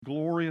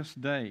glorious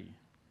day.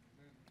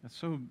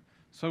 It's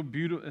so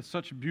beautiful. It's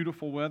such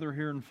beautiful weather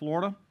here in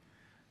Florida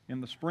in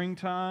the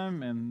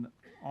springtime, and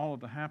all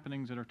of the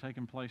happenings that are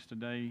taking place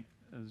today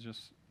is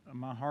just,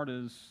 my heart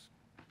is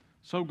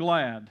so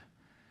glad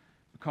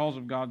because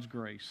of God's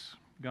grace.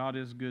 God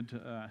is good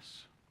to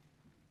us.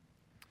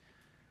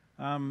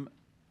 I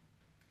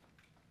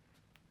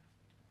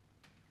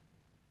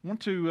want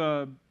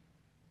to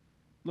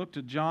look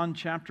to John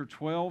chapter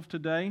 12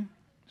 today.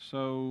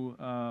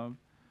 So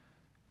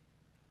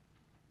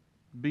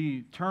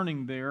be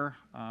turning there.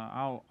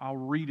 I'll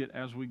read it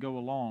as we go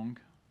along,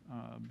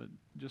 but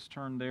just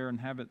turn there and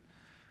have it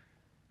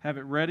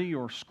ready,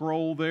 or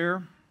scroll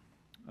there.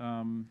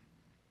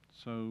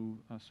 So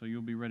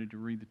you'll be ready to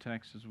read the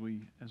text as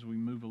we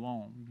move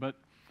along. But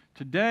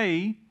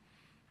today,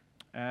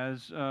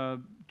 as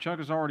Chuck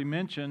has already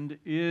mentioned,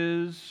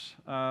 is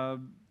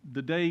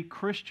the day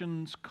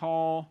Christians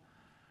call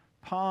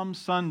Palm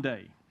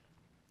Sunday.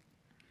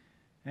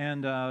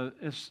 And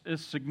it's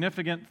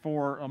significant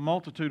for a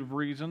multitude of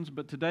reasons,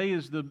 but today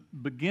is the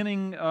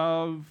beginning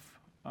of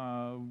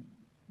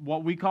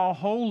what we call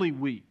Holy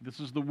Week. This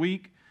is the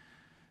week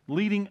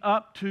leading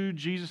up to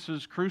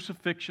Jesus'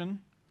 crucifixion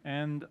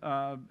and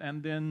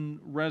then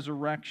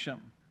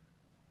resurrection.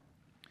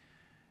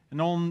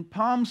 And on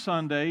Palm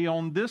Sunday,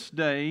 on this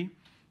day,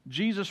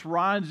 Jesus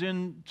rides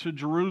into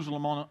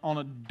Jerusalem on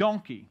a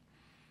donkey.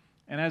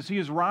 And as he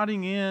is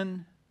riding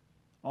in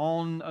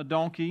on a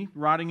donkey,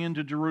 riding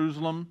into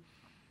Jerusalem,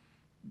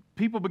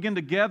 people begin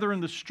to gather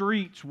in the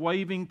streets,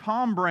 waving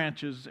palm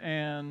branches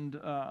and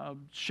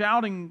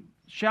shouting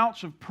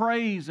shouts of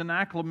praise and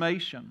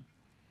acclamation.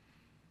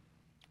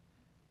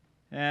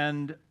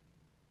 And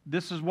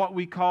this is what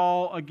we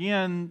call,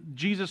 again,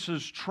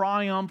 Jesus'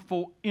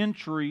 triumphal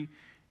entry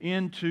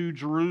into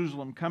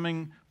Jerusalem,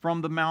 coming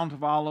from the Mount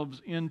of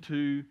Olives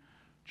into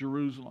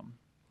Jerusalem.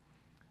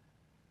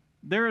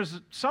 There is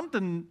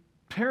something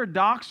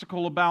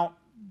paradoxical about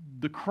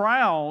the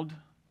crowd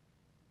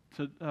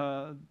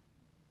that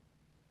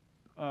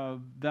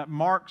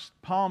marks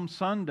Palm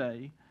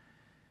Sunday,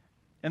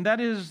 and that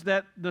is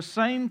that the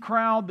same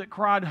crowd that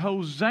cried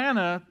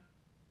Hosanna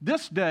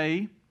this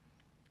day,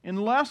 in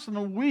less than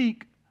a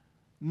week,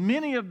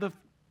 many of the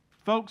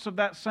folks of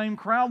that same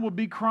crowd will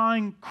be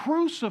crying,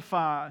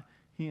 "Crucify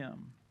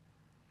Him."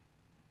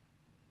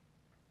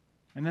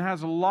 And it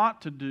has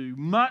much to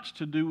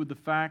do with the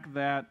fact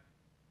that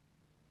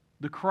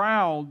the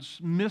crowds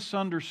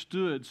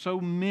misunderstood. So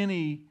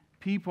many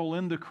people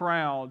in the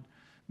crowd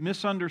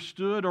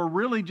misunderstood, or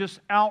really just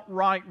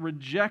outright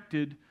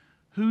rejected,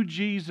 who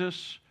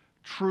Jesus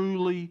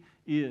truly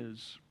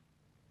is.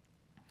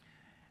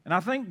 And I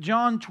think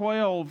John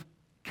 12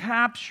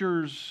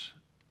 captures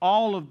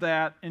all of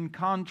that in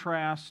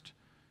contrast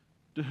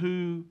to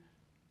who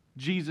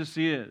Jesus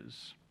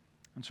is.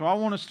 And so I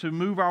want us to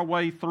move our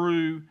way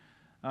through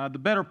the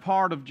better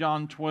part of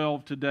John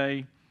 12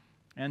 today,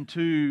 and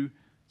to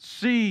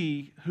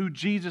see who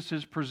Jesus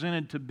is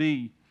presented to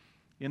be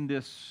in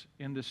this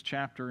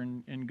chapter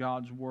in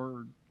God's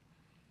Word.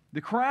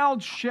 The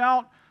crowds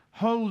shout,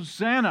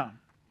 "Hosanna."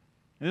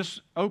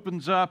 This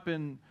opens up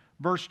in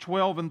verse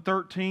 12 and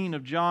 13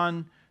 of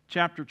John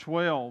chapter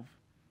 12.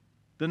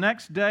 The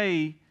next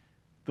day,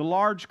 the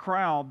large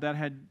crowd that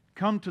had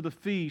come to the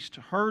feast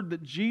heard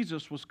that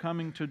Jesus was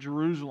coming to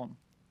Jerusalem.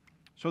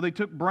 So they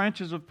took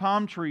branches of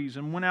palm trees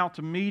and went out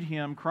to meet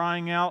Him,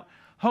 crying out,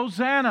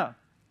 "Hosanna!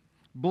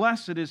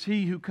 Blessed is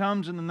He who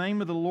comes in the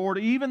name of the Lord,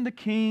 even the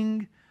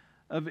King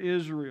of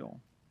Israel."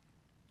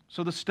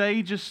 So the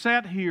stage is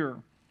set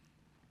here.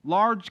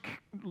 Large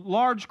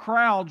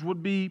crowds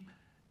would be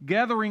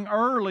gathering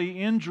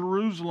early in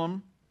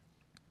Jerusalem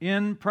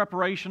in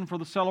preparation for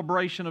the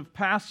celebration of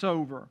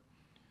Passover.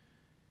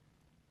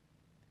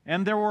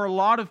 And there were a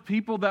lot of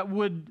people that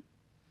would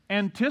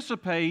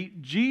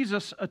anticipate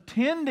Jesus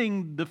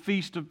attending the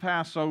Feast of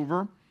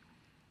Passover.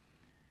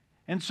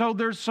 And so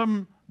there's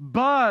some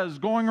buzz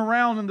going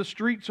around in the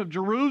streets of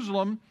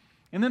Jerusalem,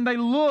 and then they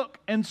look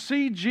and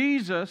see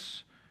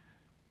Jesus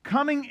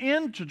coming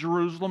into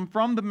Jerusalem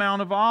from the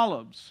Mount of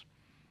Olives.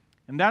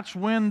 And that's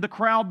when the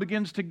crowd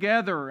begins to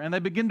gather, and they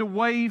begin to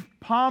wave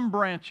palm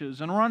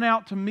branches and run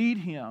out to meet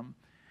Him.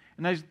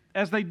 And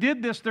as they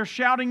did this, they're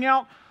shouting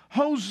out,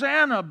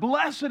 "Hosanna!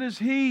 Blessed is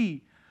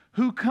He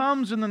who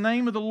comes in the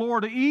name of the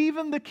Lord,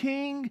 even the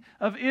King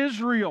of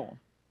Israel."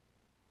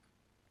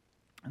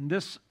 And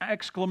this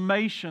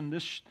exclamation,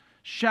 this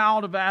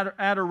shout of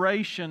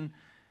adoration,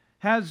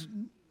 has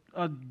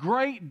a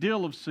great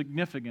deal of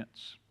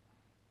significance,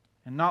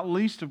 and not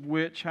least of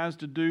which has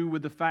to do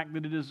with the fact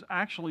that it is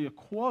actually a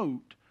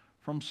quote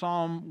from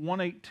Psalm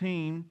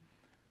 118,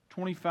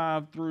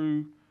 25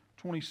 through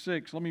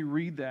 26. Let me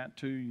read that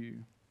to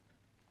you.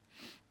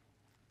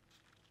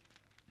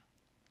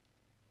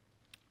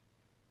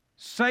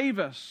 "Save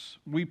us,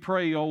 we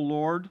pray, O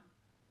Lord.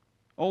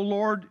 O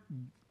Lord,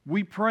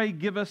 we pray,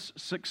 give us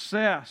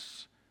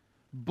success.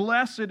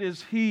 Blessed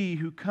is He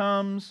who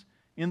comes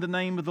in the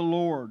name of the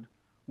Lord.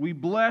 We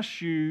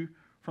bless You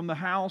from the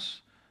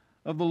house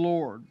of the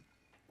Lord."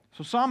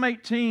 So Psalm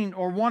 18,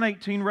 or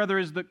 118 rather,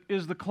 is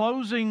the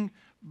closing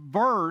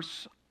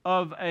verse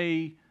of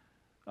a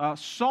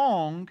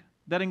song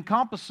that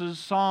encompasses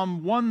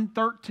Psalm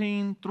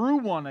 113 through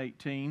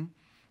 118,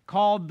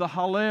 called the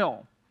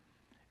Hallel.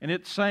 And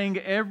it's sang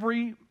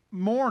every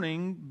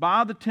morning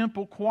by the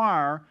temple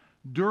choir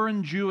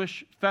during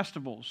Jewish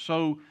festivals.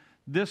 So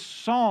this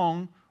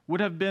song would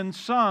have been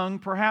sung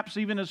perhaps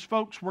even as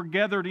folks were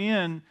gathered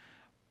in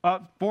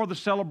for the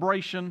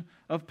celebration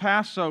of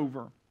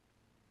Passover.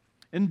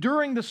 And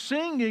during the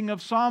singing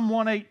of Psalm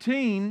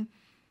 118,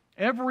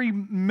 every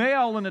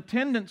male in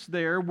attendance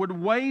there would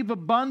wave a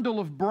bundle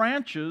of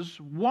branches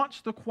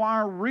once the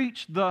choir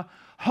reached the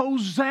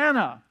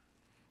Hosanna,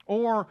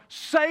 or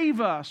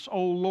Save Us,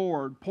 O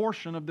Lord,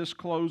 portion of this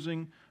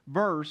closing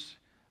verse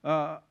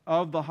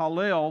of the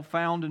Hallel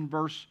found in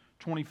verse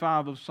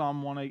 25 of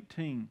Psalm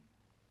 118.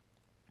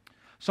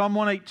 Psalm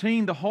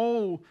 118, the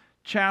whole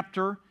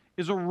chapter,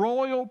 is a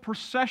royal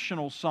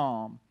processional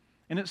psalm,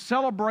 and it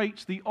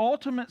celebrates the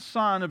ultimate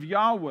sign of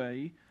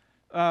Yahweh,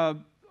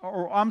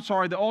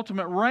 the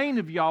ultimate reign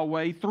of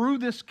Yahweh through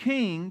this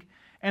king,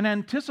 and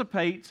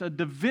anticipates a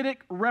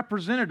Davidic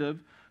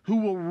representative who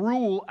will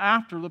rule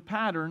after the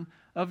pattern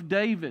of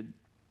David.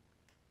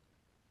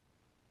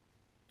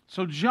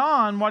 So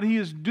John, what he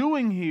is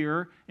doing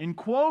here in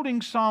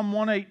quoting Psalm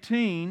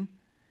 118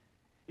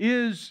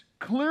 is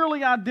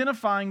clearly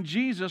identifying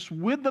Jesus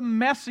with the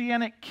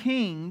Messianic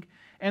king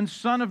and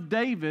son of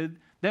David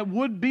that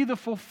would be the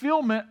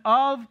fulfillment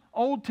of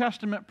Old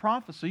Testament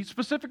prophecy,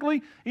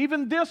 specifically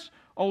even this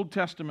Old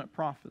Testament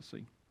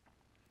prophecy.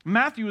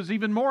 Matthew is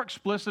even more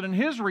explicit in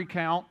his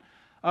recount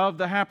of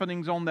the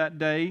happenings on that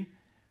day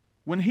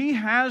when he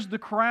has the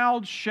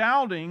crowd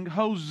shouting,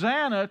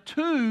 Hosanna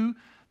to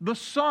the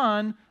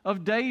Son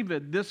of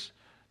David, this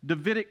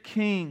Davidic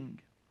king.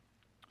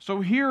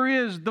 So here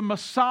is the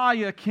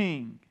Messiah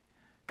king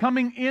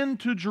coming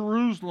into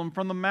Jerusalem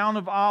from the Mount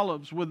of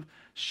Olives with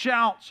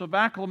shouts of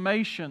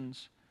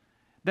acclamations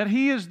that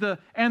he is the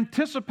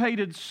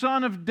anticipated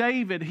Son of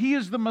David. He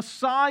is the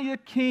Messiah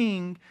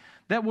king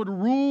that would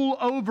rule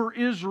over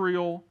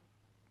Israel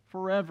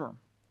forever.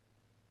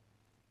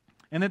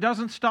 And it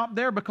doesn't stop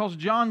there, because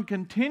John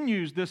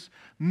continues this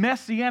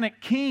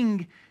messianic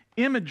king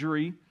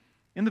imagery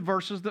in the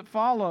verses that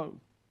follow.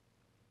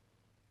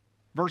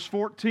 Verse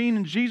 14,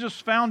 and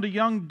Jesus found a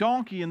young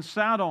donkey and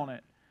sat on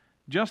it,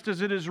 just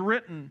as it is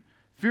written,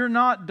 Fear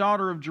not,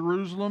 daughter of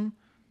Jerusalem,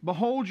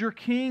 behold, your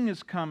king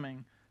is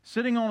coming,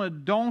 sitting on a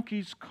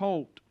donkey's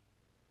colt.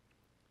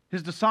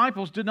 His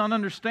disciples did not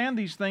understand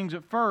these things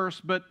at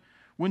first, but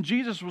when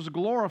Jesus was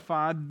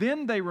glorified,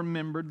 then they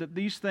remembered that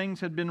these things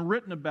had been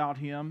written about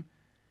him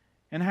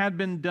and had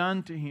been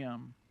done to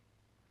him.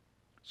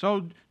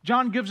 So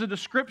John gives a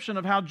description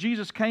of how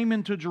Jesus came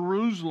into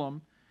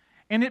Jerusalem,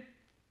 and it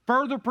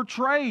further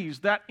portrays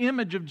that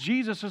image of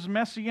Jesus as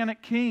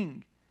Messianic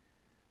king.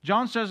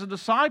 John says the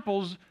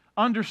disciples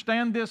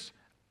understand this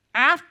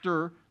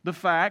after the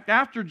fact,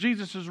 after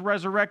Jesus is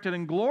resurrected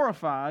and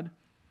glorified.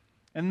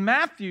 And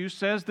Matthew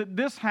says that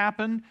this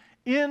happened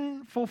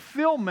in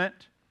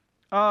fulfillment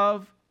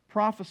of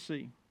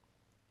prophecy.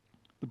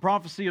 The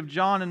prophecy of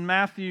John and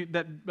Matthew,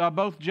 that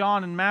both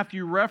John and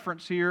Matthew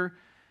reference here,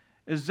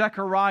 is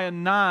Zechariah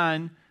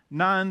 9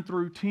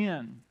 through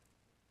 10.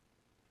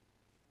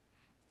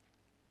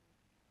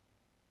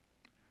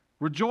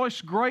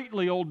 Rejoice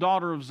greatly, O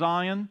daughter of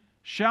Zion.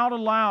 Shout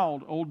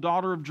aloud, O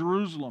daughter of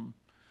Jerusalem.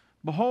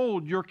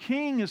 Behold, your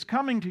king is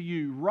coming to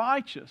you,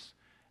 righteous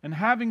and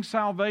having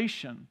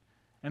salvation.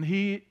 And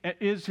he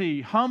is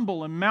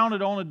humble and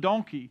mounted on a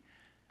donkey,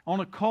 on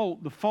a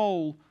colt, the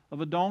foal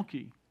of a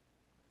donkey.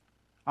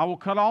 I will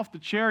cut off the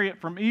chariot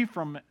from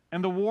Ephraim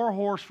and the war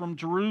horse from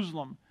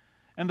Jerusalem,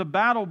 and the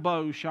battle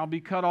bow shall be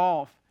cut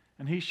off,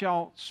 and he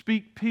shall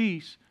speak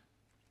peace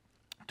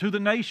to the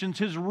nations.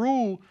 His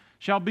rule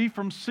shall be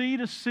from sea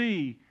to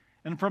sea,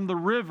 and from the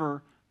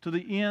river to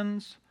the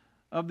ends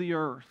of the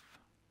earth.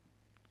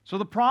 So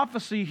the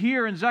prophecy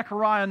here in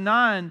Zechariah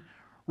 9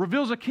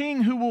 reveals a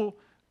king who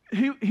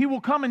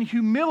will come in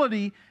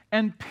humility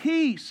and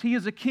peace. He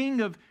is a king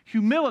of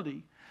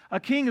humility, a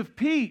king of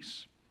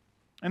peace.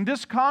 And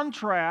this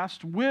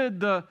contrasts with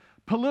the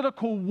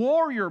political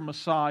warrior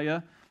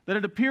Messiah that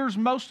it appears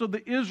most of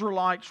the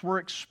Israelites were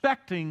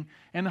expecting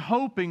and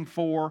hoping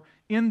for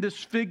in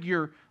this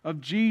figure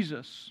of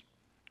Jesus.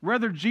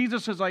 Rather,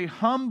 Jesus is a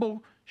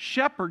humble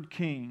shepherd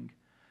king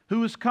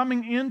who is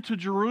coming into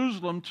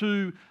Jerusalem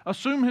to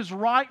assume his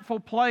rightful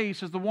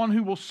place as the one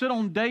who will sit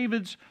on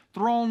David's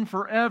throne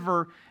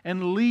forever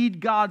and lead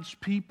God's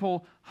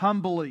people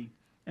humbly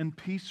and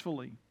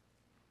peacefully.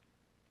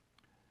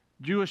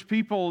 Jewish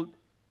people,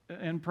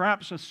 and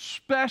perhaps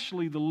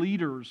especially the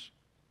leaders,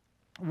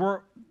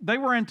 were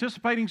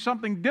anticipating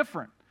something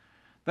different.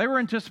 They were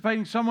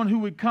anticipating someone who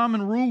would come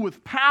and rule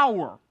with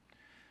power,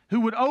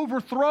 who would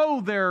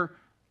overthrow their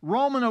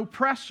Roman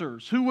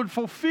oppressors, who would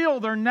fulfill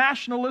their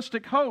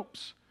nationalistic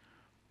hopes.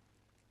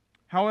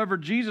 However,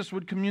 Jesus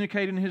would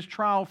communicate in his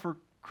trial for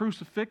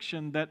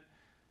crucifixion that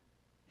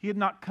he had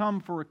not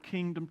come for a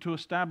kingdom to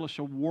establish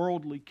a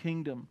worldly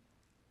kingdom,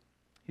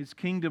 His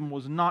kingdom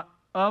was not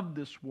of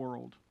this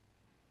world.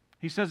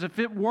 He says if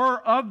it were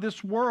of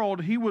this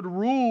world, He would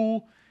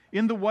rule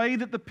in the way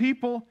that the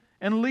people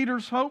and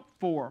leaders hope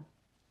for.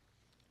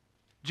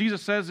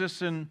 Jesus says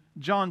this in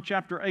John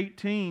chapter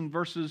 18,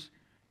 verses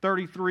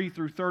 33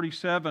 through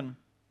 37.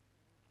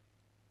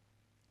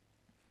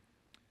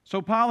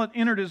 So Pilate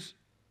entered his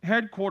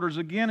headquarters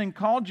again and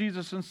called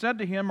Jesus and said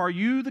to him, "Are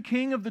you the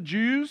king of the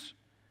Jews?"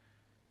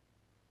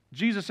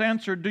 Jesus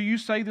answered, "Do you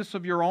say this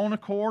of your own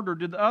accord, or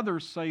did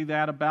others say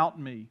that about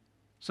me?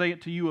 Say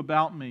it to you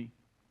about me."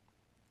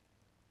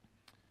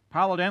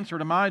 Pilate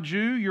answered, "Am I a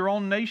Jew? Your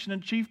own nation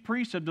and chief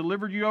priests have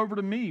delivered you over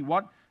to me.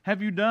 What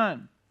have you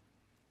done?"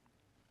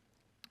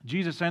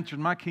 Jesus answered,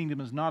 "My kingdom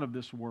is not of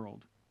this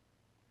world.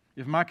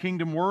 If my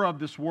kingdom were of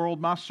this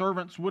world, my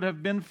servants would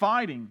have been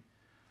fighting,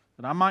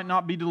 that I might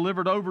not be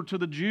delivered over to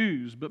the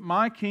Jews. But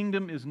my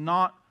kingdom is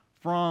not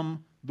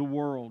from the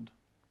world."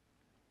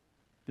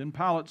 Then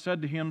Pilate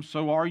said to him,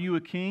 "So are you a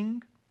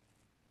king?"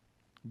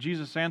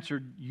 Jesus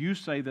answered, "You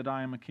say that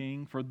I am a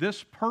king. For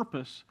this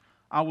purpose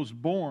I was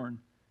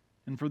born,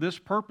 and for this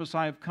purpose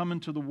I have come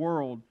into the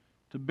world,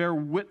 to bear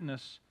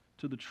witness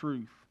to the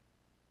truth.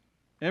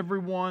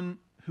 Everyone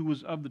who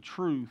is of the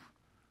truth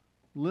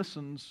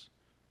listens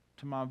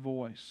to my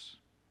voice."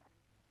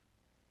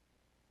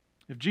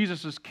 If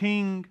Jesus'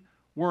 king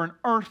were an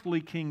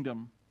earthly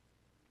kingdom,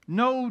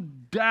 no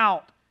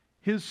doubt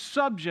His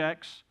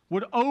subjects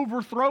would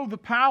overthrow the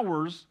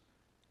powers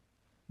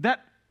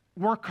that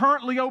were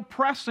currently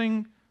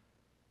oppressing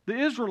the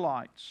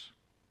Israelites.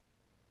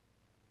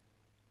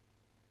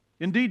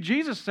 Indeed,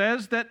 Jesus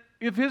says that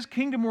if His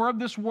kingdom were of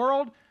this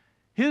world,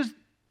 His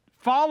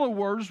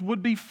followers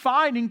would be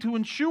fighting to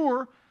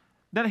ensure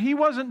that He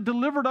wasn't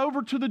delivered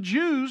over to the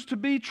Jews to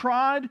be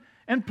tried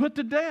and put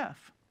to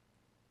death.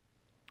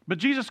 But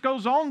Jesus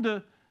goes on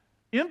to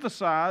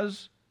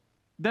emphasize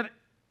that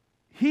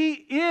He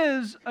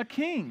is a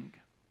king,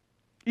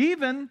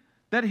 even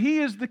that He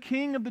is the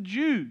king of the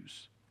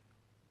Jews.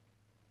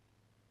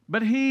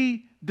 But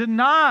He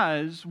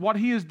denies, what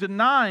He is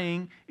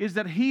denying is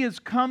that He has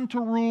come to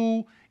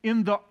rule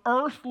in the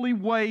earthly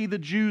way the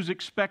Jews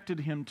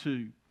expected Him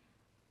to.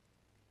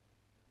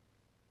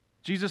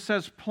 Jesus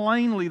says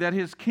plainly that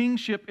His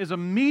kingship is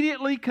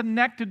immediately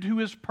connected to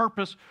His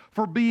purpose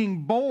for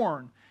being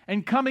born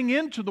and coming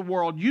into the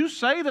world. You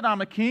say that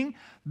I'm a king.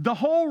 The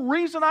whole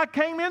reason I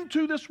came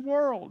into this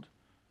world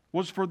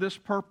was for this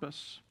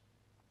purpose.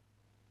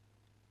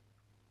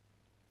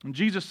 And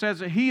Jesus says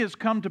that He has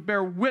come to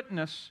bear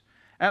witness,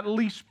 at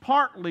least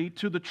partly,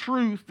 to the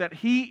truth that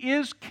He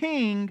is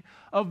king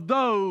of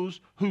those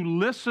who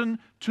listen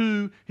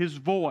to His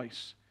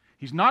voice.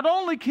 He's not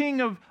only king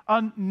of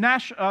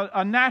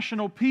a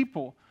national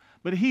people,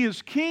 but He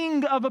is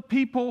king of a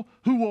people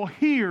who will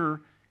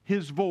hear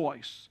His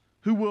voice,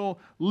 who will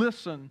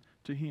listen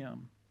to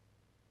Him.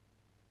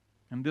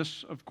 And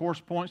this, of course,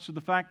 points to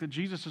the fact that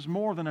Jesus is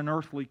more than an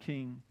earthly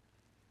king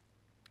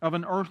of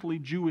an earthly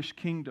Jewish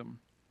kingdom.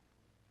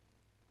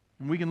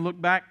 And we can look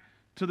back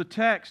to the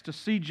text to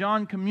see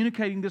John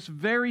communicating this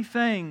very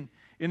thing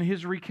in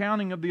his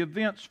recounting of the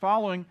events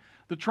following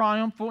the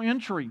triumphal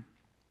entry.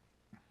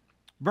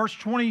 Verse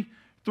 20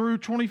 through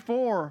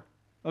 24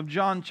 of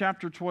John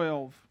chapter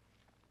 12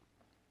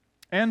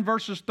 and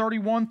verses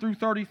 31 through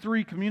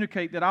 33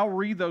 communicate that. I'll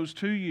read those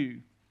to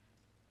you.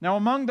 "Now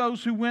among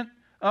those who went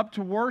up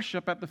to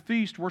worship at the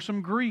feast were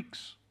some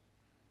Greeks.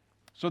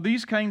 So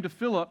these came to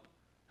Philip,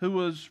 who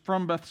was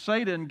from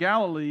Bethsaida in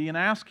Galilee, and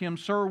asked him,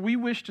 'Sir, we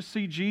wish to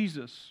see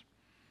Jesus.'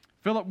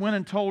 Philip went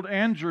and told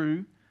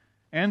Andrew.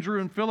 Andrew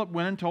and Philip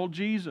went and told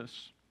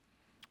Jesus.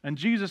 And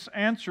Jesus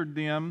answered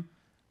them,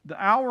 'The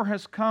hour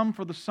has come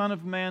for the Son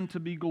of Man to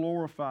be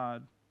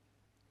glorified.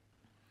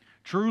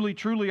 Truly,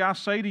 truly, I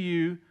say to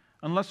you,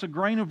 unless a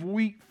grain of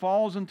wheat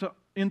falls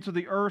into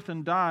the earth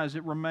and dies,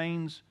 it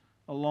remains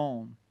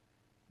alone.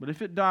 But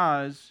if it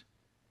dies,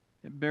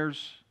 it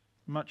bears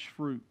much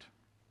fruit.'"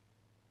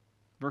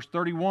 Verse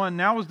 31,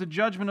 "Now is the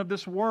judgment of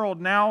this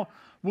world. Now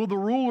will the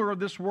ruler of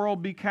this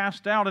world be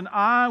cast out. And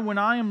I, when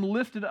I am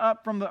lifted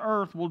up from the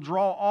earth, will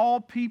draw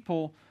all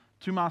people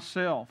to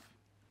myself."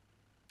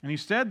 And He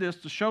said this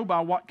to show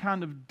by what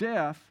kind of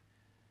death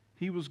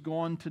He was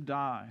going to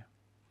die.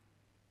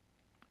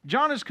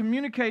 John is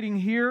communicating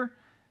here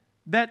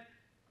that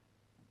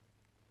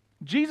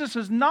Jesus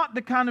is not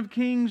the kind of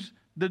kings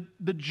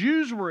the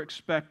Jews were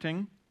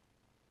expecting.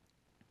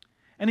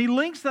 And he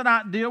links that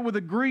idea with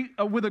a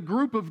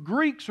group of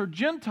Greeks or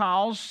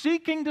Gentiles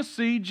seeking to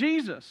see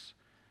Jesus.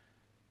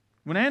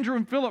 When Andrew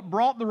and Philip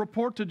brought the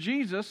report to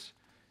Jesus,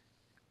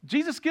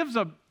 Jesus gives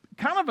a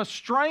kind of a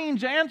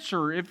strange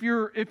answer. If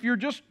you're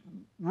just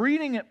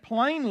reading it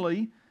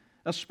plainly,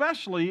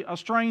 especially a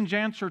strange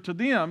answer to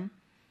them,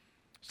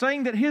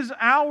 saying that His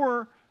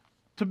hour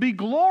to be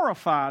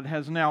glorified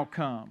has now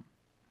come.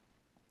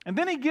 And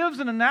then he gives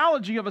an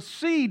analogy of a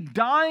seed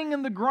dying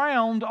in the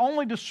ground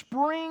only to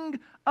spring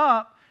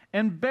up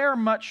and bear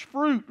much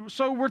fruit.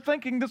 So we're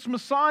thinking this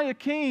Messiah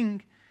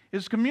King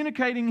is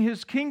communicating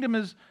His kingdom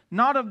is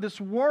not of this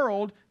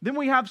world. Then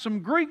we have some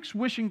Greeks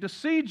wishing to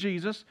see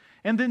Jesus.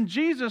 And then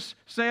Jesus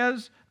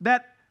says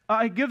that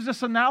He gives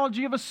this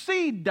analogy of a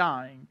seed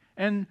dying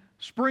and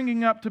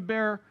springing up to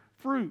bear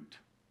fruit.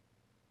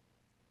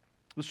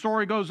 The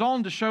story goes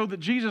on to show that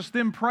Jesus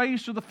then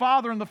prays to the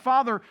Father, and the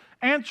Father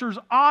answers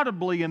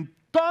audibly and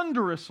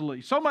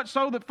thunderously. So much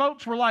so that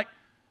folks were like,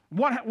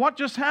 what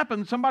just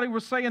happened? Somebody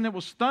was saying it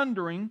was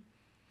thundering.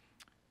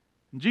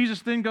 And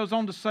Jesus then goes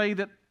on to say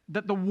that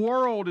the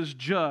world is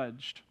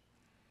judged,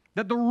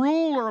 that the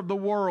ruler of the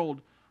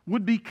world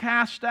would be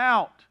cast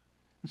out.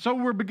 And so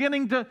we're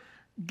beginning to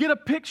get a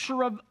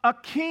picture of a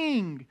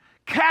king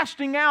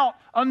casting out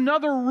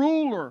another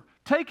ruler,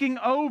 taking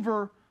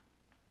over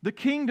the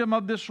kingdom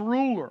of this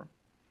ruler.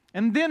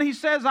 And then He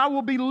says, I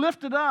will be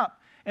lifted up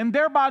and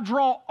thereby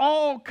draw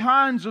all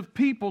kinds of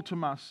people to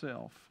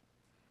myself.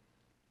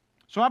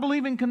 So I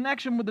believe in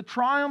connection with the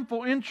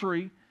triumphal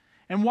entry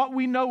and what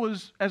we know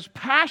as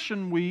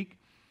Passion Week,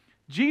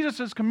 Jesus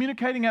is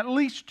communicating at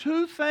least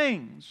two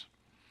things.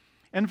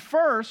 And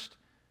first,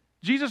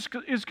 Jesus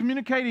is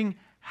communicating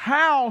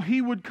how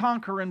He would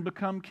conquer and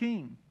become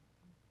king.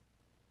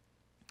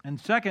 And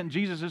second,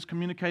 Jesus is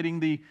communicating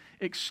the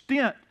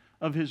extent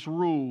of His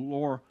rule,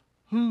 or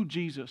who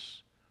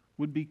Jesus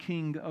would be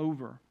king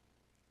over.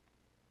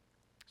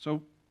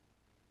 So,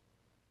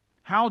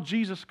 how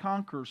Jesus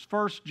conquers.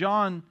 First,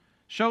 John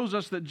shows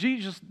us that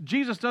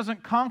Jesus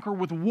doesn't conquer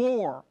with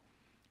war.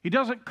 He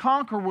doesn't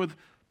conquer with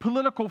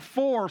political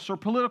force or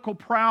political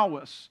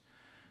prowess.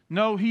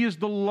 No, He is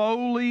the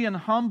lowly and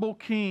humble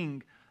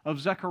king of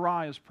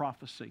Zechariah's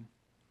prophecy.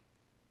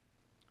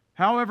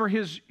 However,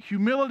 His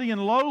humility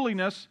and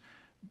lowliness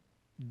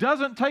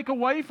doesn't take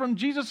away from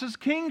Jesus'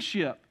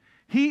 kingship.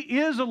 He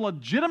is a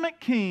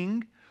legitimate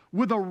king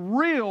with a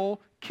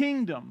real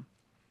kingdom.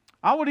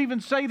 I would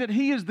even say that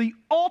He is the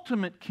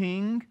ultimate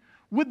king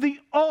with the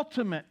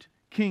ultimate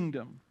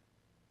kingdom.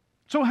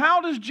 So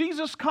how does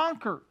Jesus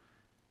conquer?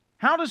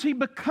 How does He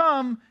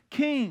become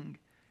king?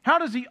 How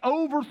does He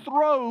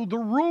overthrow the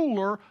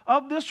ruler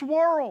of this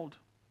world?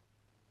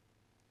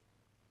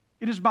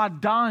 It is by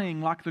dying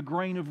like the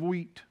grain of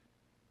wheat.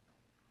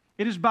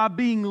 It is by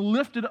being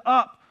lifted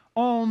up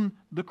on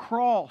the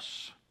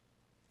cross.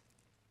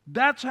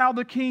 That's how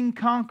the king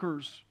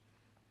conquers.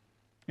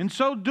 In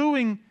so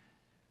doing,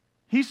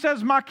 He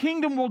says, my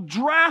kingdom will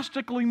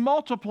drastically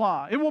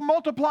multiply. It will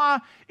multiply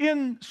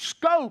in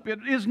scope. It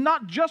is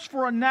not just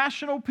for a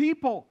national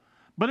people,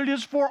 but it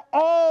is for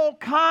all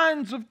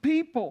kinds of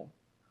people.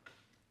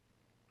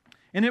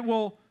 And it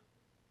will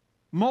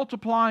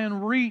multiply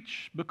and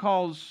reach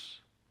because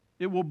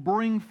it will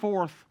bring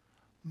forth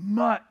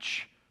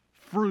much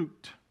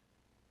fruit.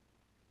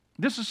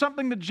 This is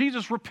something that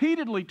Jesus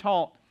repeatedly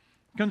taught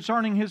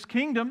concerning His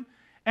kingdom,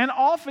 and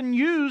often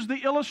used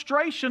the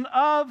illustration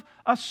of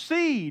a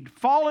seed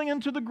falling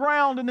into the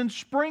ground and then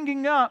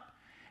springing up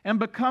and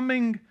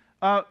becoming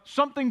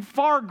something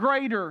far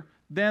greater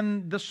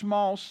than the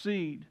small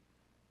seed.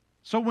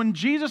 So when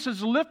Jesus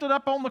is lifted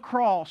up on the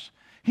cross,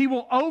 He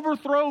will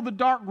overthrow the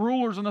dark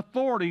rulers and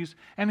authorities,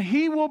 and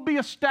He will be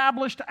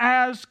established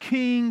as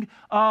King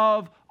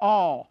of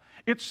all.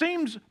 It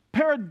seems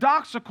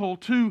paradoxical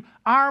to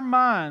our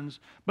minds,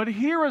 but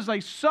here is a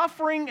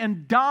suffering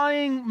and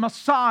dying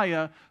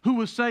Messiah who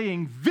is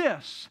saying,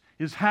 this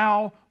is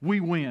how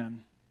we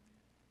win.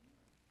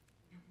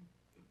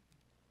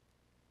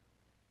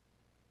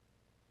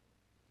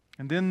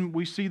 And then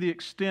we see the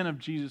extent of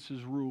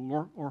Jesus'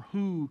 rule, or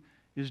who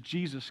is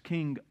Jesus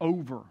king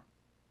over?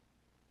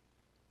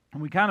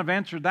 And we kind of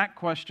answered that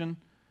question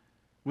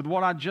with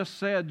what I just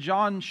said.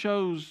 John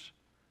shows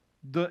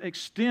the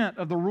extent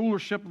of the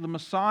rulership of the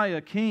Messiah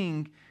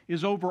king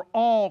is over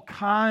all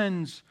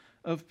kinds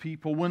of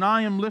people. When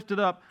I am lifted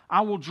up,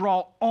 I will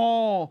draw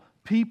all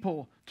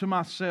people to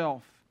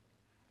myself.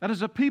 That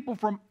is a people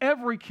from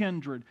every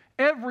kindred,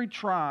 every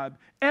tribe,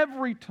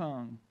 every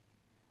tongue.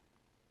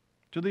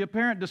 To the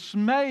apparent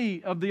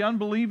dismay of the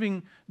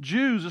unbelieving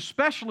Jews,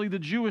 especially the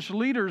Jewish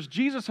leaders,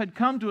 Jesus had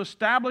come to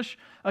establish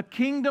a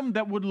kingdom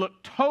that would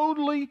look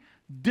totally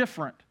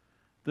different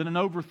than an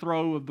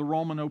overthrow of the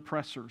Roman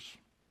oppressors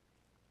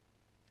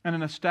and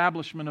an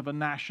establishment of a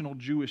national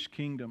Jewish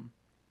kingdom.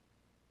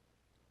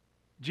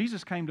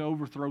 Jesus came to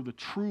overthrow the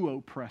true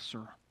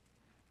oppressor,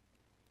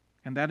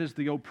 and that is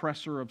the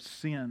oppressor of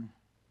sin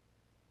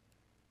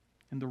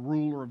and the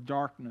ruler of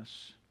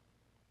darkness.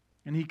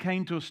 And He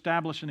came to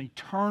establish an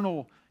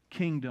eternal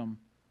kingdom,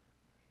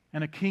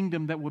 and a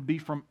kingdom that would be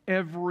from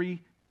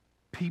every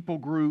people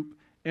group,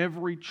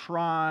 every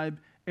tribe,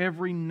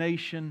 every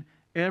nation,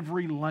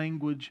 every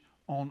language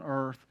on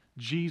earth.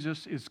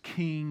 Jesus is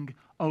king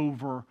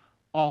over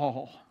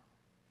all.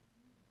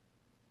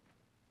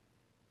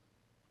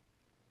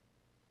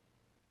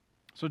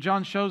 So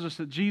John shows us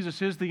that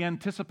Jesus is the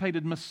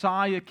anticipated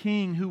Messiah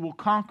King who will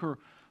conquer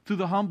through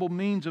the humble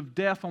means of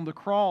death on the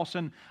cross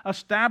and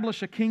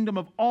establish a kingdom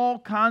of all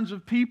kinds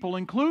of people,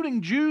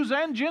 including Jews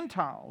and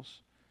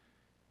Gentiles.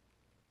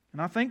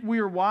 And I think we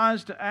are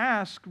wise to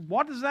ask,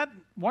 what does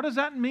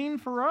that mean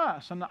for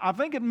us? And I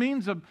think it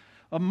means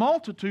a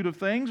multitude of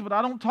things, but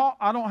I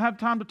don't have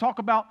time to talk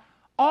about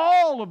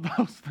all of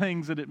those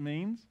things that it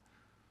means.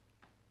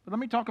 But let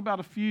me talk about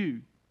a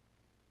few.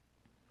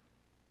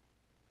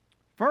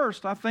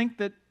 First, I think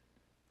that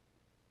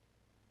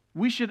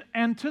we should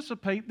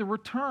anticipate the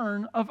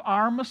return of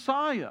our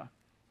Messiah,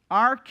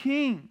 our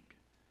King.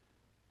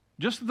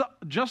 Just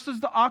as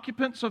the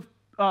occupants of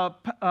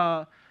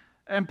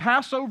and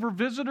Passover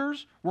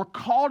visitors were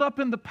caught up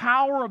in the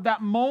power of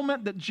that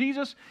moment that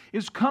Jesus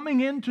is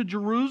coming into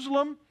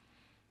Jerusalem,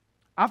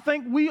 I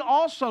think we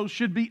also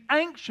should be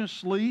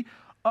anxiously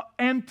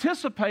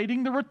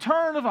anticipating the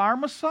return of our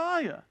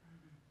Messiah.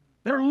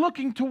 They're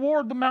looking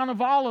toward the Mount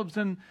of Olives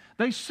and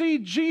they see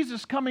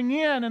Jesus coming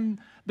in and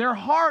their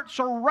hearts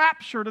are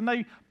raptured and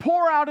they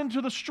pour out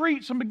into the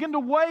streets and begin to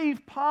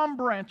wave palm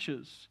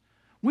branches.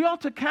 We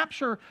ought to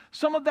capture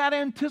some of that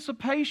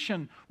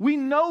anticipation. We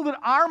know that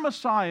our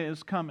Messiah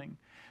is coming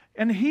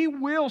and He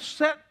will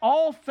set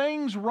all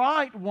things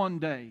right one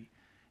day.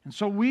 And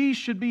so we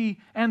should be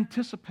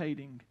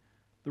anticipating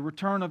the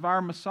return of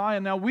our Messiah.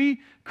 Now,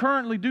 we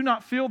currently do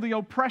not feel the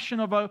oppression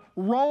of a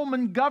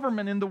Roman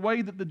government in the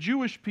way that the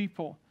Jewish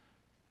people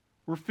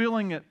were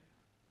feeling it.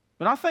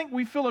 But I think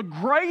we feel a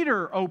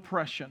greater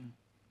oppression,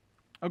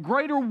 a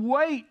greater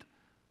weight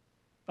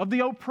of the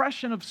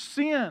oppression of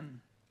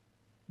sin.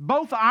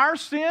 Both our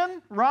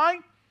sin, right,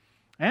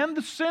 and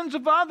the sins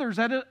of others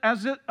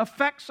as it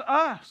affects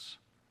us.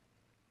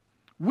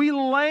 We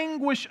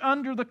languish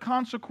under the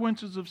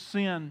consequences of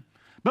sin.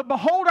 But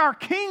behold, our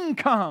King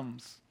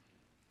comes.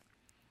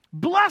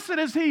 Blessed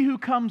is He who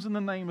comes in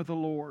the name of the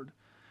Lord.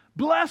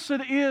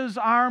 Blessed is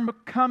our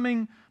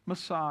coming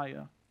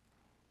Messiah.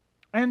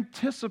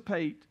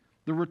 Anticipate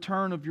the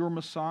return of your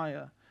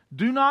Messiah.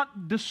 Do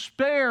not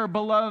despair,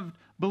 beloved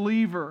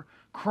believer.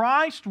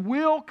 Christ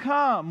will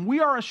come. We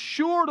are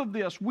assured of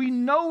this. We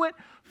know it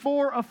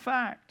for a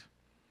fact.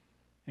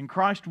 And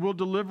Christ will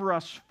deliver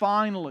us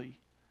finally,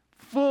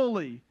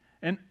 fully,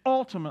 and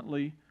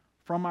ultimately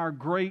from our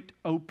great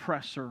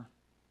oppressor,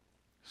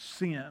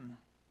 sin.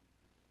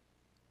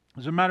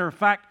 As a matter of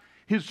fact,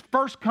 His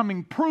first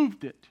coming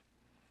proved it.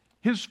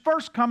 His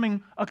first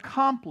coming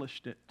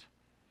accomplished it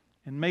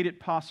and made it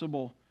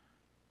possible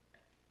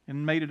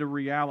and made it a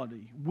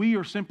reality. We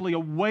are simply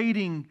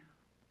awaiting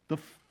the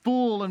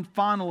full and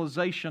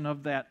finalization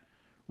of that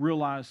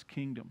realized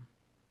kingdom.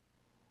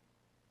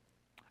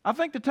 I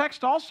think the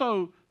text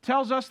also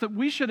tells us that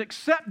we should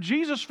accept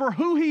Jesus for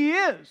who He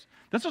is.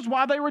 This is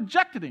why they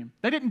rejected Him.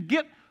 They didn't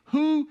get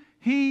who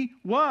He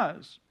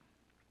was.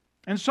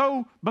 And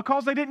so,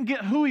 because they didn't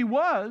get who He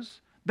was,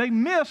 they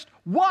missed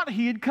what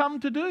He had come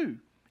to do.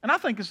 And I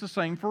think it's the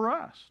same for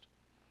us.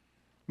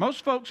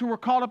 Most folks who were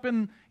caught up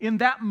in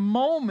that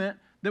moment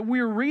that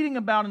we are reading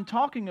about and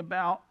talking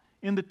about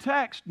in the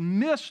text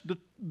missed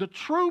the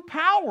true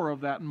power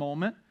of that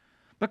moment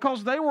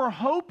because they were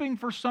hoping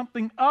for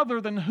something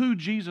other than who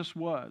Jesus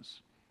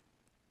was.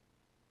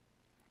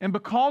 And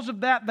because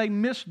of that, they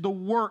missed the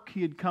work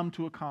He had come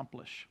to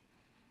accomplish.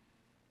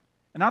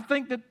 And I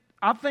think,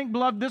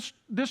 beloved,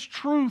 this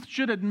truth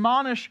should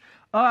admonish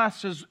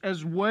us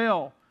as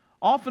well.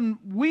 Often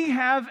we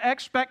have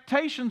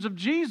expectations of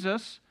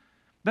Jesus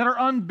that are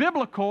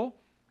unbiblical,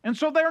 and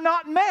so they're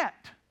not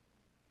met.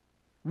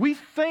 We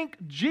think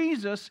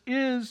Jesus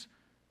is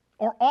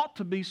or ought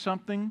to be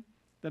something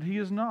that He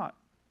is not.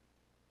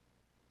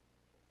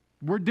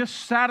 We're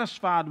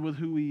dissatisfied with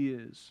who He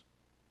is.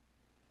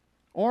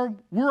 Or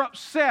we're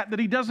upset that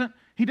He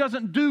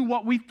doesn't do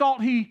what we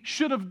thought He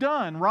should have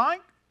done,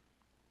 right?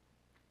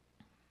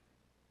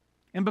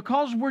 And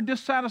because we're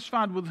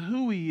dissatisfied with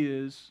who He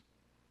is,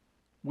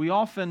 we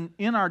often,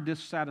 in our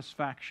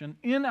dissatisfaction,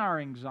 in our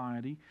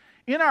anxiety,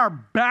 in our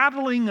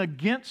battling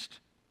against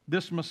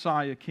this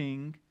Messiah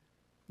King,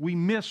 we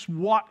miss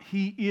what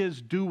He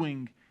is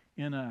doing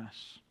in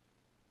us.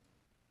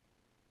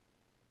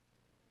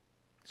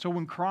 So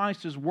when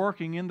Christ is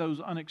working in those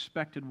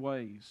unexpected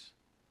ways,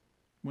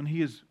 when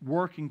He is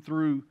working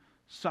through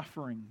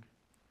suffering,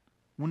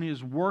 when He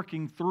is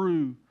working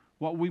through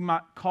what we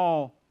might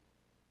call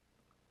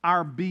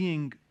our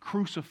being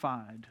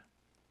crucified,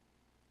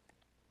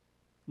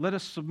 let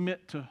us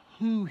submit to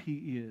who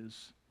He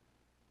is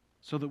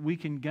so that we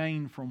can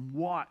gain from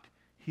what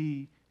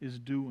He is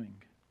doing.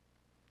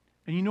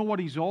 And you know what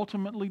He's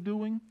ultimately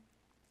doing?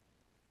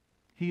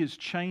 He is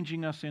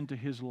changing us into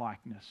His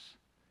likeness.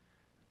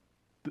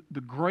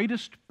 The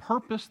greatest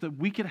purpose that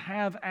we could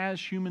have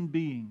as human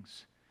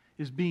beings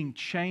is being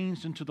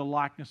changed into the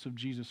likeness of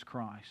Jesus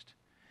Christ.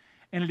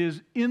 And it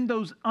is in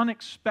those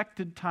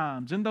unexpected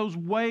times, in those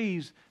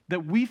ways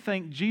that we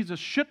think Jesus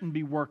shouldn't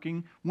be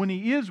working when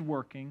He is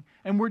working,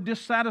 and we're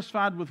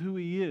dissatisfied with who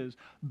He is.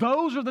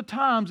 Those are the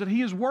times that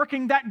He is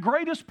working that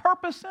greatest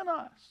purpose in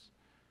us,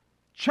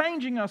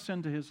 changing us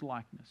into His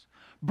likeness,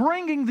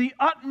 bringing the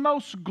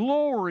utmost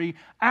glory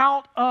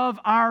out of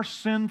our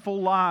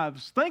sinful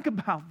lives. Think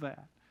about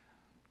that.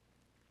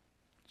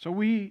 So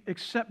we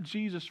accept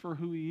Jesus for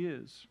who He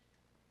is,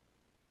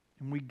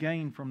 and we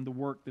gain from the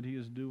work that He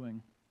is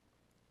doing.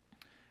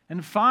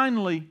 And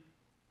finally,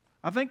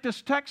 I think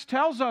this text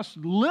tells us,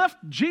 lift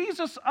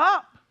Jesus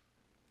up.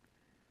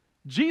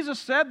 Jesus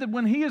said that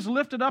when He is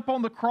lifted up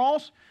on the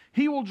cross,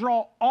 He will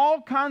draw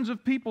all kinds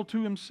of people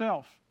to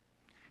Himself.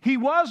 He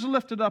was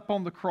lifted up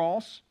on the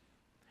cross,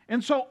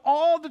 and so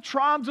all the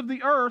tribes of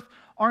the earth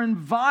are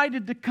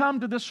invited to come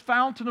to this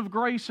fountain of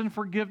grace and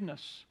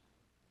forgiveness.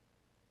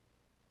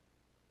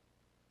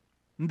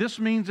 And this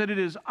means that it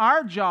is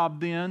our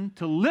job then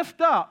to lift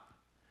up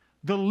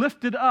the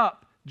lifted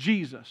up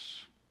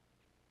Jesus.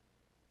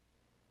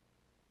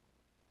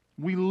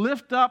 We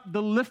lift up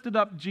the lifted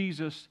up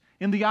Jesus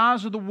in the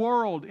eyes of the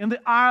world, in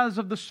the eyes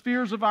of the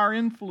spheres of our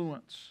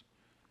influence.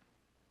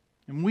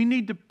 And we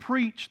need to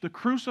preach the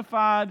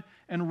crucified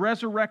and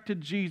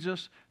resurrected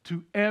Jesus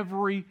to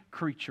every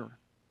creature.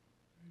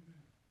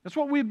 That's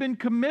what we've been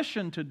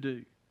commissioned to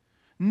do.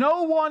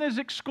 No one is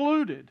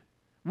excluded.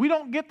 We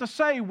don't get to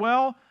say,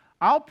 well,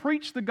 I'll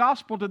preach the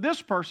gospel to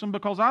this person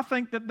because I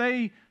think that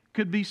they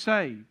could be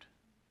saved.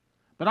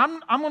 But I'm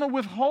going to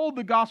withhold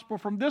the gospel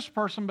from this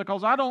person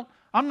because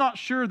I'm not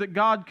sure that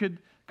God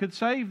could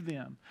save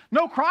them.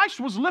 No, Christ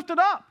was lifted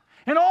up,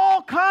 and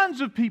all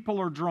kinds of people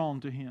are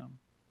drawn to Him.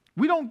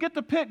 We don't get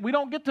to pick. We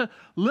don't get to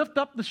lift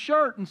up the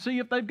shirt and see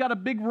if they've got a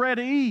big red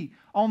E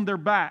on their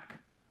back.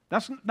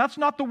 That's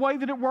not the way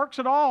that it works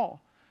at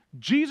all.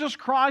 Jesus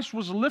Christ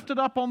was lifted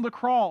up on the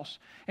cross,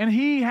 and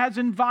He has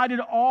invited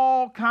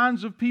all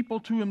kinds of people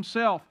to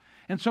Himself.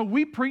 And so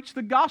we preach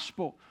the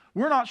gospel.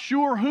 We're not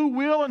sure who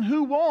will and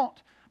who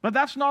won't, but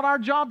that's not our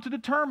job to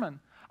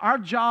determine. Our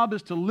job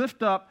is to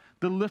lift up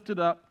the lifted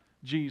up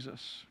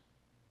Jesus.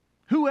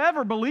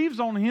 Whoever believes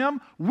on Him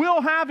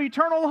will have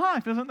eternal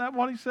life. Isn't that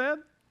what He said?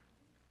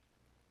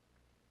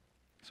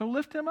 So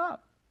lift Him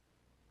up.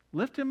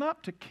 Lift Him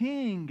up to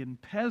king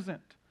and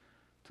peasant,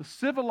 to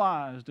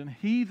civilized and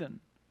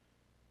heathen,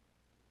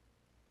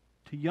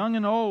 to young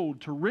and old,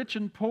 to rich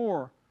and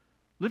poor.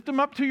 Lift Him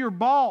up to your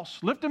boss.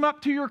 Lift Him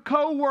up to your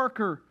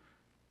co-worker.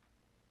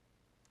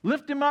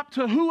 Lift Him up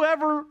to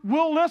whoever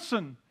will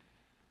listen.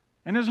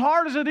 And as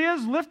hard as it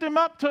is, lift Him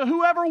up to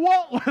whoever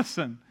won't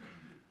listen.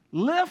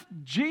 Lift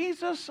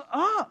Jesus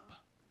up.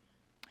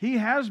 He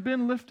has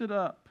been lifted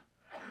up.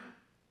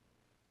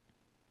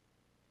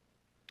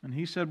 And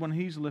He said when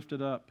He's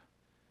lifted up,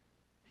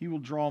 He will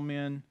draw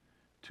men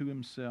to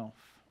Himself.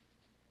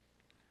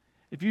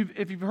 If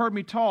you've heard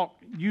me talk,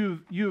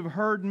 you've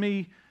heard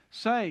me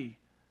say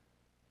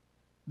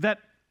that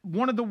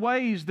one of the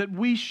ways that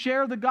we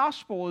share the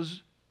gospel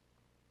is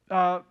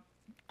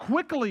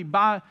quickly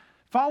by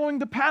following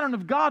the pattern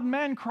of God,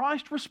 man,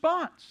 Christ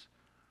response.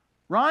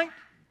 Right?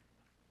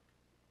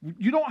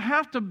 You don't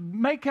have to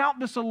make out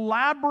this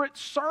elaborate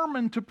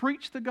sermon to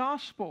preach the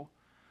gospel.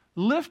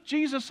 Lift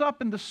Jesus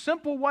up in the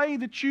simple way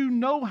that you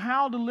know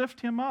how to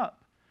lift Him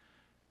up.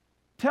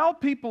 Tell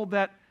people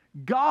that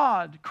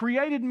God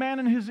created man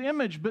in His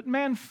image, but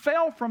man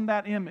fell from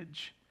that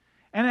image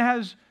and it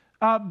has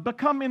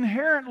become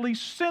inherently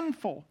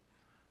sinful.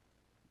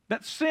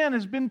 That sin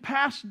has been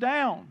passed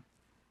down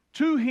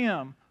to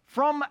him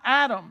from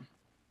Adam.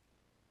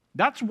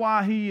 That's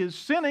why he is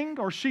sinning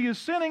or she is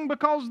sinning,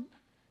 because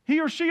he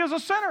or she is a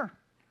sinner.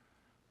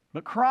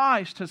 But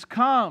Christ has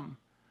come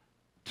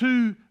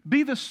to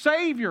be the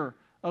Savior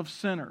of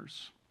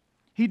sinners.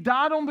 He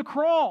died on the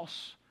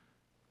cross,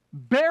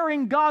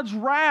 bearing God's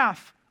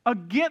wrath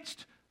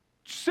against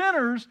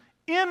sinners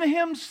in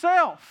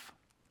Himself.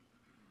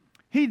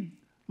 He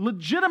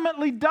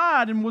legitimately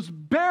died and was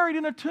buried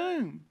in a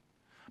tomb.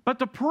 But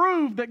to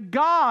prove that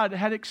God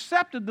had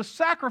accepted the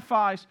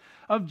sacrifice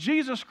of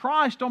Jesus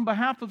Christ on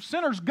behalf of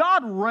sinners,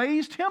 God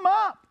raised Him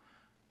up.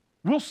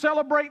 We'll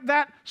celebrate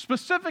that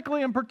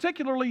specifically and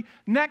particularly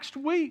next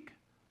week.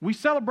 We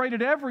celebrate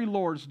it every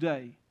Lord's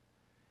Day.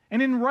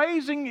 And in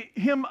raising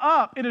Him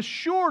up, it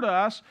assured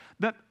us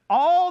that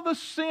all the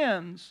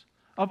sins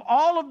of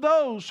all of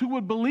those who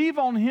would believe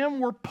on Him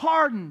were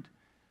pardoned.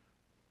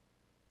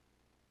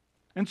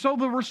 And so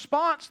the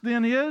response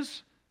then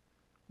is,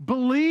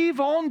 believe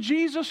on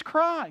Jesus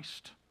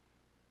Christ.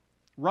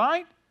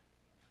 Right?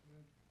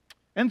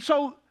 And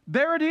so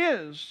there it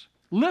is.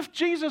 Lift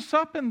Jesus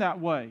up in that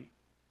way.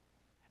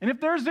 And if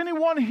there's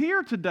anyone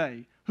here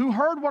today who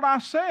heard what I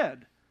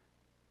said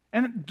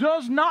and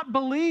does not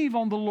believe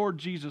on the Lord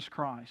Jesus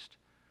Christ,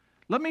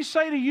 let me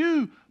say to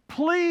you,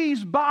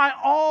 please, by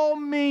all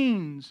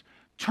means,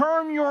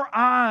 turn your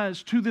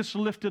eyes to this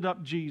lifted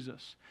up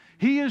Jesus.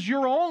 He is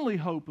your only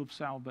hope of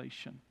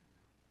salvation.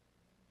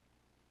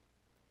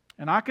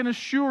 And I can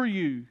assure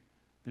you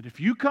that if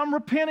you come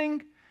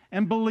repenting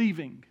and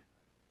believing,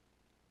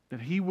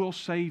 that He will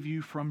save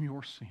you from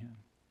your sin.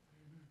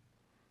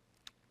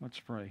 Let's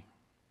pray.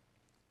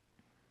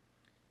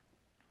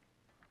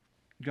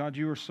 God,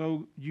 you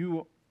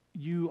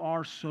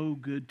are so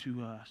good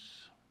to us.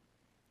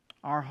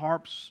 Our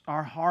hearts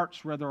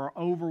are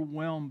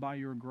overwhelmed by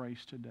your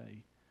grace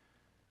today.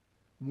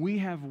 We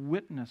have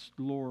witnessed,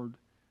 Lord,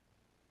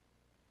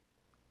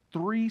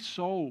 3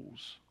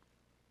 souls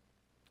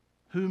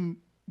whom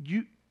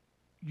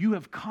you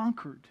have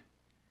conquered.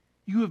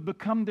 You have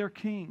become their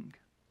king.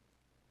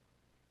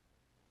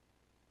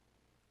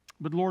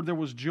 But Lord, there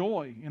was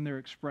joy in their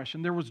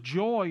expression. There was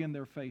joy in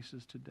their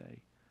faces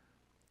today.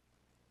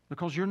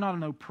 Because you're not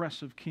an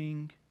oppressive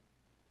king.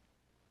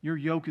 Your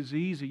yoke is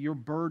easy. Your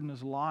burden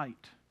is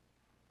light.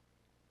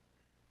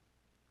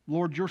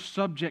 Lord, your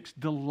subjects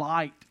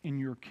delight in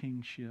your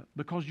kingship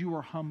because you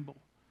are humble.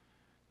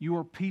 You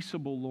are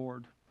peaceable,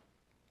 Lord.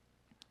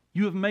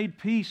 You have made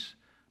peace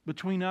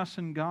between us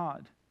and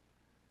God.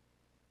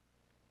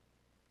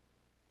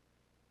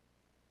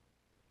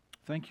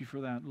 Thank you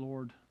for that,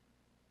 Lord.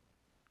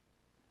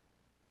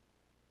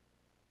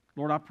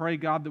 Lord, I pray,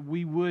 God, that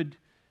we would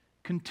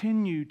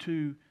continue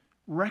to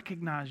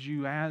recognize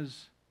you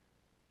as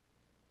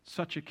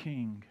such a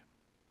king.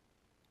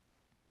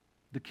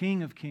 The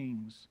King of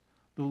kings,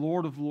 the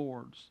Lord of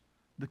lords,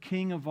 the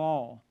King of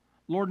all.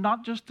 Lord,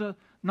 not just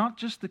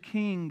the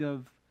king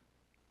of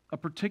a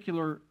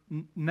particular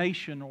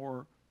nation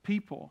or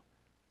people,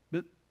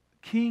 but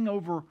king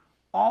over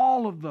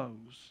all of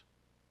those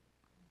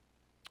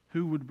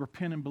who would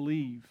repent and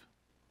believe.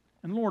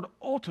 And Lord,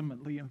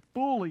 ultimately and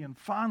fully and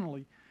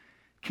finally,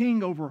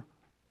 king over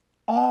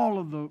all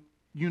of the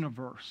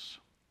universe.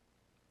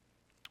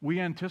 We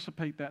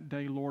anticipate that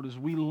day, Lord, as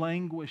we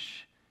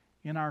languish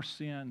in our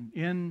sin,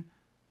 in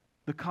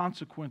the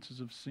consequences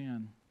of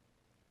sin.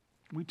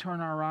 We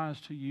turn our eyes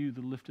to you,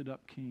 the lifted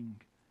up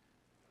King.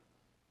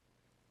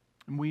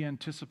 And we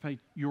anticipate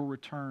your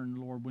return,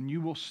 Lord, when you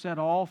will set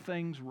all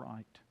things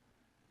right.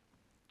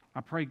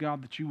 I pray,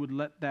 God, that you would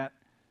let that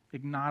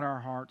ignite our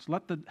hearts.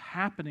 Let the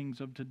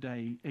happenings of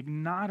today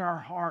ignite our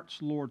hearts,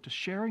 Lord, to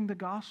sharing the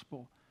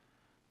gospel,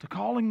 to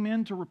calling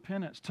men to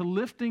repentance, to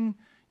lifting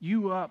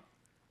you up,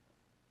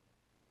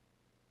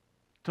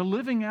 to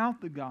living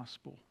out the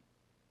gospel,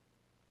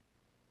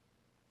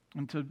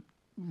 and to,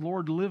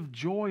 Lord, live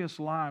joyous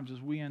lives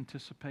as we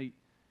anticipate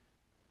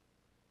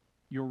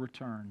your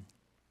return.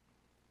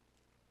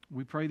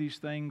 We pray these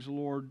things,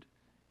 Lord,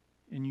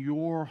 in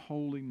your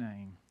holy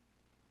name.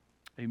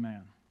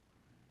 Amen.